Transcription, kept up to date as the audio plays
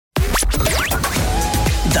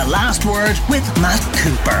The Last Word with Matt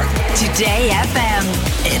Cooper. Today FM.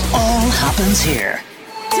 It all happens here.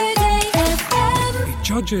 Today FM. The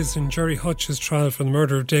judges in Gerry Hutch's trial for the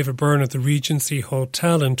murder of David Byrne at the Regency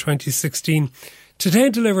Hotel in 2016 today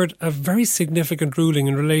delivered a very significant ruling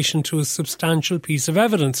in relation to a substantial piece of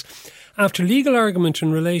evidence. After legal argument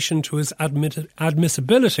in relation to his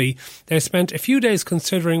admissibility, they spent a few days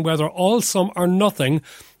considering whether all, some or nothing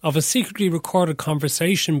of a secretly recorded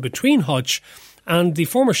conversation between Hutch and the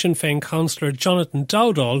former Sinn Féin councillor Jonathan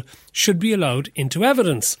Dowdall should be allowed into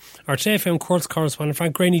evidence. Our TFM Courts correspondent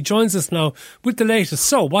Frank Greaney joins us now with the latest.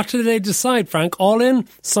 So, what did they decide, Frank? All in,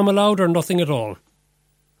 some allowed or nothing at all?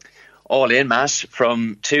 All in, Matt,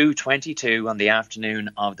 from 2:22 on the afternoon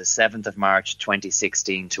of the 7th of March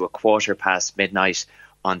 2016 to 1:15 midnight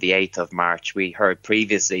on the 8th of March. We heard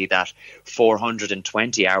previously that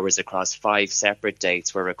 420 hours across 5 separate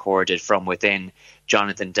dates were recorded from within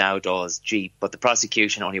Jonathan Dowdall's Jeep, but the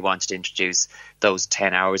prosecution only wanted to introduce those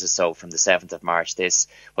 10 hours or so from the 7th of March. This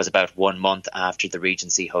was about 1 month after the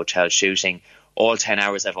Regency Hotel shooting. All 10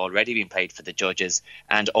 hours have already been played for the judges,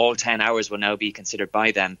 and all 10 hours will now be considered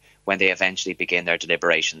by them when they eventually begin their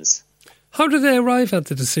deliberations. How did they arrive at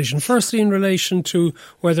the decision? Firstly, in relation to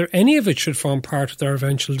whether any of it should form part of their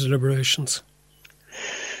eventual deliberations.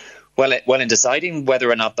 Well, in deciding whether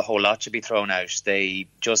or not the whole lot should be thrown out, they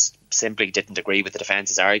just simply didn't agree with the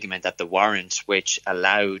defence's argument that the warrant which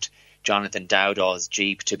allowed Jonathan Dowdall's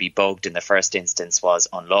Jeep to be bugged in the first instance was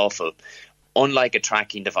unlawful. Unlike a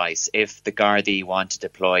tracking device, if the Gardai want to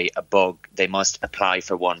deploy a bug, they must apply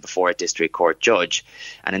for one before a district court judge.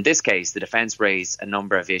 And in this case, the defence raised a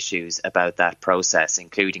number of issues about that process,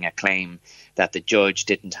 including a claim that the judge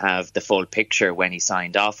didn't have the full picture when he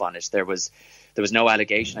signed off on it. There was no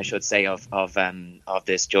allegation, I should say, of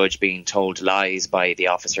this judge being told lies by the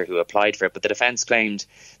officer who applied for it. But the defence claimed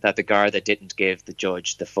that the Garda didn't give the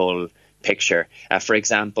judge the full picture. For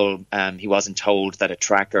example, he wasn't told that a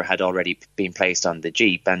tracker had already been placed on the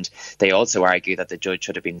Jeep, and they also argue that the judge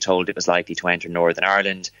should have been told it was likely to enter Northern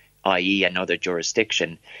Ireland, i.e. another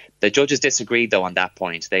jurisdiction. The judges disagreed, though, on that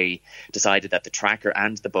point. They decided that the tracker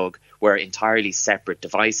and the bug were entirely separate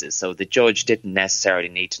devices, so the judge didn't necessarily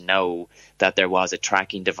need to know that there was a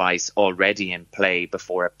tracking device already in play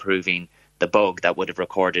before approving the bug that would have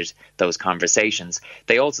recorded those conversations.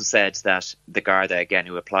 They also said that the Garda, again,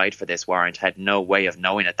 who applied for this warrant, had no way of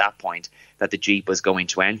knowing at that point that the Jeep was going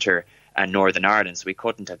to enter Northern Ireland, so we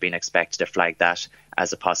couldn't have been expected to flag that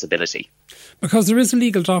as a possibility. Because there is a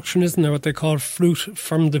legal doctrine, isn't there, what they call fruit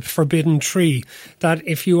from the forbidden tree, that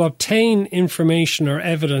if you obtain information or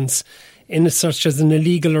evidence in such as an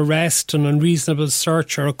illegal arrest, an unreasonable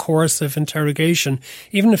search or a coercive interrogation,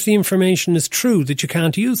 even if the information is true, that you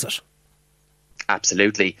can't use it.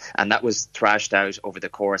 Absolutely. And that was thrashed out over the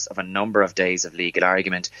course of a number of days of legal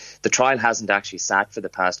argument. The trial hasn't actually sat for the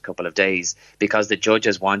past couple of days because the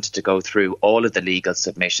judges wanted to go through all of the legal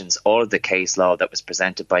submissions, all of the case law that was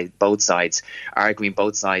presented by both sides, arguing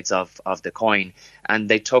both sides of the coin. And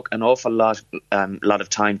they took an awful lot of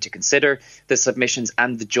time to consider the submissions,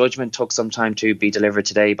 and the judgment took some time to be delivered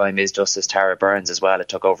today by Ms. Justice Tara Burns as well. It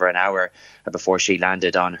took over an hour before she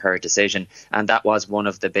landed on her decision. And that was one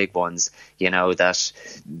of the big ones, that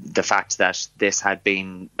the fact that this had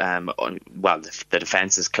been, the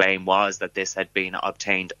defence's claim was that this had been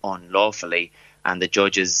obtained unlawfully, and the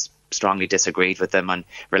judges strongly disagreed with them in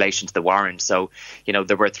relation to the warrant. So,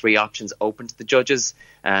 there were 3 options open to the judges.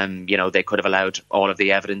 They could have allowed all of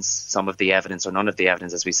the evidence, some of the evidence, or none of the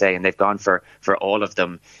evidence, as we say, and they've gone for all of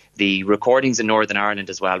them. The recordings in Northern Ireland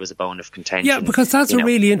as well was a bone of contention. Yeah, because that's a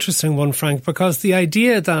really interesting one, Frank, because the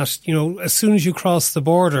idea that, as soon as you cross the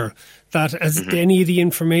border, that as any of the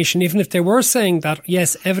information, even if they were saying that,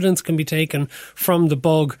 yes, evidence can be taken from the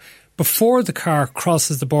bug before the car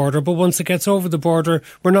crosses the border, but once it gets over the border,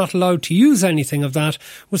 we're not allowed to use anything of that,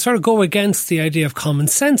 would sort of go against the idea of common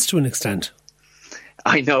sense to an extent.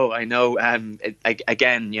 I know.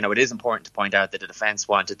 Again, it is important to point out that the defence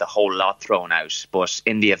wanted the whole lot thrown out, but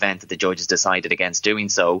in the event that the judges decided against doing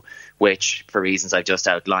so, which for reasons I've just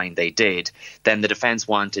outlined they did, then the defence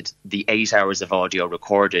wanted the 8 hours of audio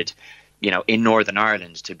recorded in Northern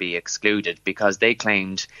Ireland to be excluded, because they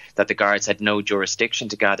claimed that the guards had no jurisdiction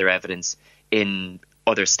to gather evidence in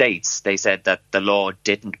other states. They said that the law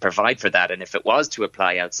didn't provide for that, and if it was to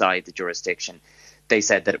apply outside the jurisdiction, they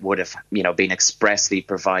said that it would have, been expressly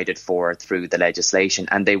provided for through the legislation.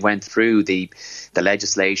 And they went through the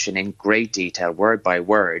legislation in great detail, word by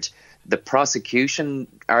word. The prosecution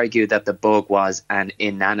argued that the bug was an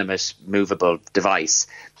inanimate, movable device.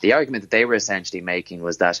 The argument that they were essentially making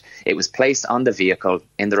was that it was placed on the vehicle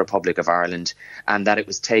in the Republic of Ireland and that it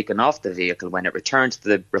was taken off the vehicle when it returned to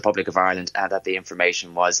the Republic of Ireland and that the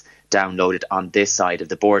information was downloaded on this side of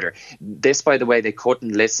the border. This, by the way, they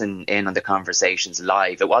couldn't listen in on the conversations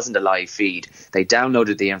live. It wasn't a live feed. They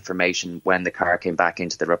downloaded the information when the car came back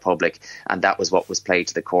into the Republic, and that was what was played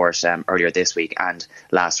to the court earlier this week and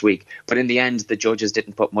last week. But in the end, the judges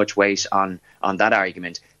didn't put much weight on that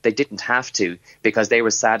argument. They didn't have to, because they were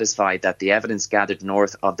satisfied that the evidence gathered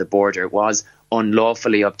north of the border was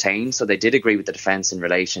unlawfully obtained. So they did agree with the defence in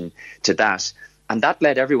relation to that. And that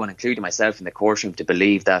led everyone, including myself in the courtroom, to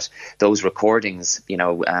believe that those recordings,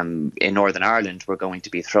 in Northern Ireland were going to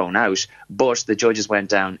be thrown out. But the judges went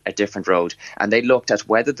down a different road, and they looked at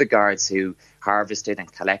whether the guards who harvested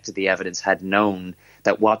and collected the evidence had known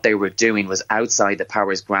that what they were doing was outside the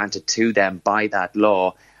powers granted to them by that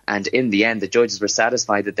law. And in the end, the judges were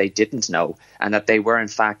satisfied that they didn't know and that they were, in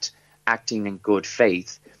fact, acting in good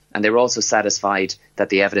faith. And they were also satisfied that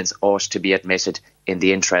the evidence ought to be admitted in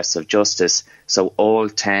the interests of justice. So all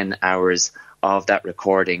 10 hours of that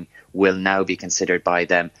recording will now be considered by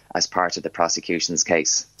them as part of the prosecution's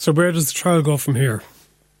case. So where does the trial go from here?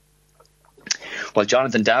 Well,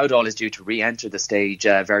 Jonathan Dowdall is due to re-enter the stage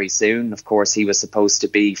very soon. Of course, he was supposed to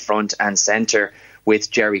be front and centre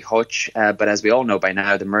with Gerry Hutch, but as we all know by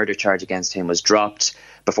now, the murder charge against him was dropped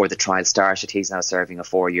before the trial started. He's now serving a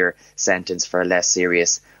 4-year sentence for a less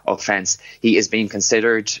serious offence. He is being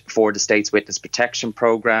considered for the state's witness protection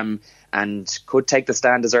programme and could take the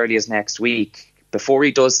stand as early as next week. Before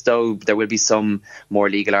he does, though, there will be some more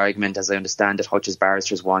legal argument. As I understand it, Hutch's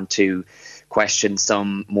barristers want to question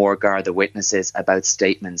some more Garda witnesses about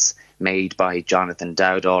statements made by Jonathan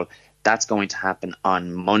Dowdall. That's going to happen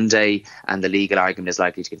on Monday, and the legal argument is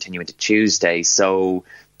likely to continue into Tuesday. So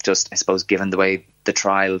just, I suppose, given the way the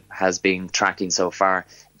trial has been tracking so far,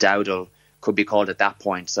 Dowdall could be called at that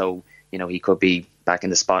point. So, he could be back in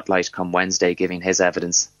the spotlight come Wednesday giving his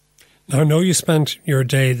evidence. Now, I know you spent your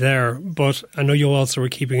day there, but I know you also were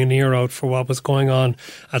keeping an ear out for what was going on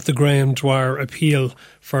at the Graham Dwyer appeal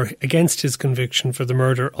against his conviction for the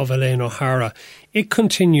murder of Elaine O'Hara. It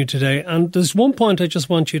continued today, and there's one point I just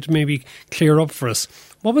want you to maybe clear up for us.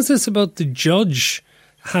 What was this about the judge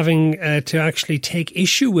having to actually take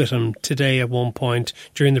issue with him today at one point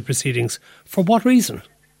during the proceedings? For what reason?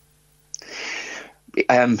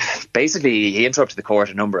 Basically, he interrupted the court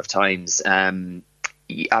a number of times.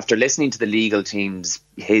 After listening to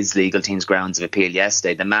his legal team's grounds of appeal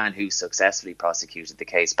yesterday, the man who successfully prosecuted the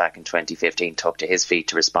case back in 2015 took to his feet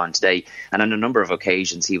to respond today. And on a number of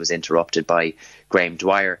occasions, he was interrupted by Graham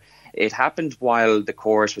Dwyer. It happened while the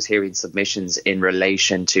court was hearing submissions in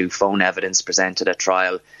relation to phone evidence presented at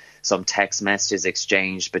trial, some text messages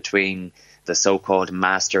exchanged between the so-called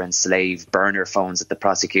master and slave burner phones that the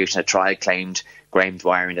prosecution at trial claimed Graham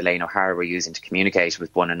Dwyer and Elaine O'Hara were using to communicate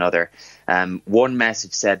with one another. One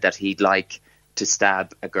message said that he'd like to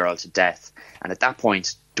stab a girl to death. And at that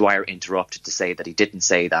point, Dwyer interrupted to say that he didn't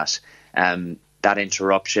say that. That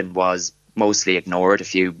interruption was mostly ignored, a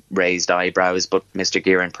few raised eyebrows, but Mr.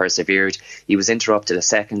 Guerin persevered. He was interrupted a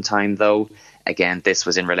second time, though. Again, this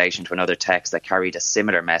was in relation to another text that carried a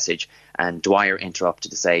similar message, and Dwyer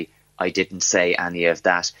interrupted to say, "I didn't say any of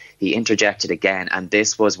that." He interjected again, and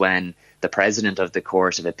this was when the president of the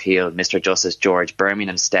Court of Appeal, Mr. Justice George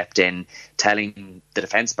Birmingham, stepped in, telling the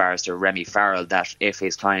defence barrister Remy Farrell that if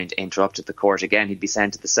his client interrupted the court again, he'd be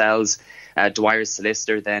sent to the cells. Dwyer's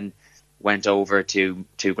solicitor then went over to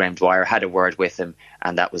Graham Dwyer, had a word with him,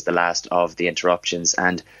 and that was the last of the interruptions.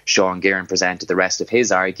 And Sean Guerin presented the rest of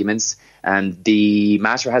his arguments, and the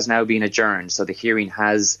matter has now been adjourned. So the hearing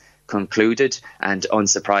has concluded, and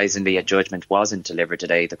unsurprisingly, a judgment wasn't delivered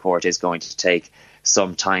today. The court is going to take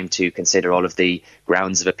some time to consider all of the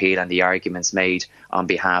grounds of appeal and the arguments made on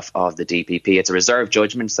behalf of the DPP. It's a reserved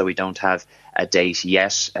judgment, so we don't have a date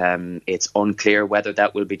yet. It's unclear whether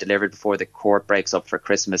that will be delivered before the court breaks up for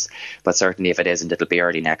Christmas, but certainly if it isn't, it'll be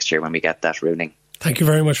early next year when we get that ruling. Thank you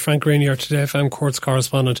very much, Frank Greaney, our Today FM Courts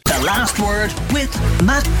correspondent. The Last Word with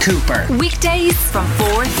Matt Cooper. Weekdays from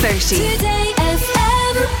 4:30. Today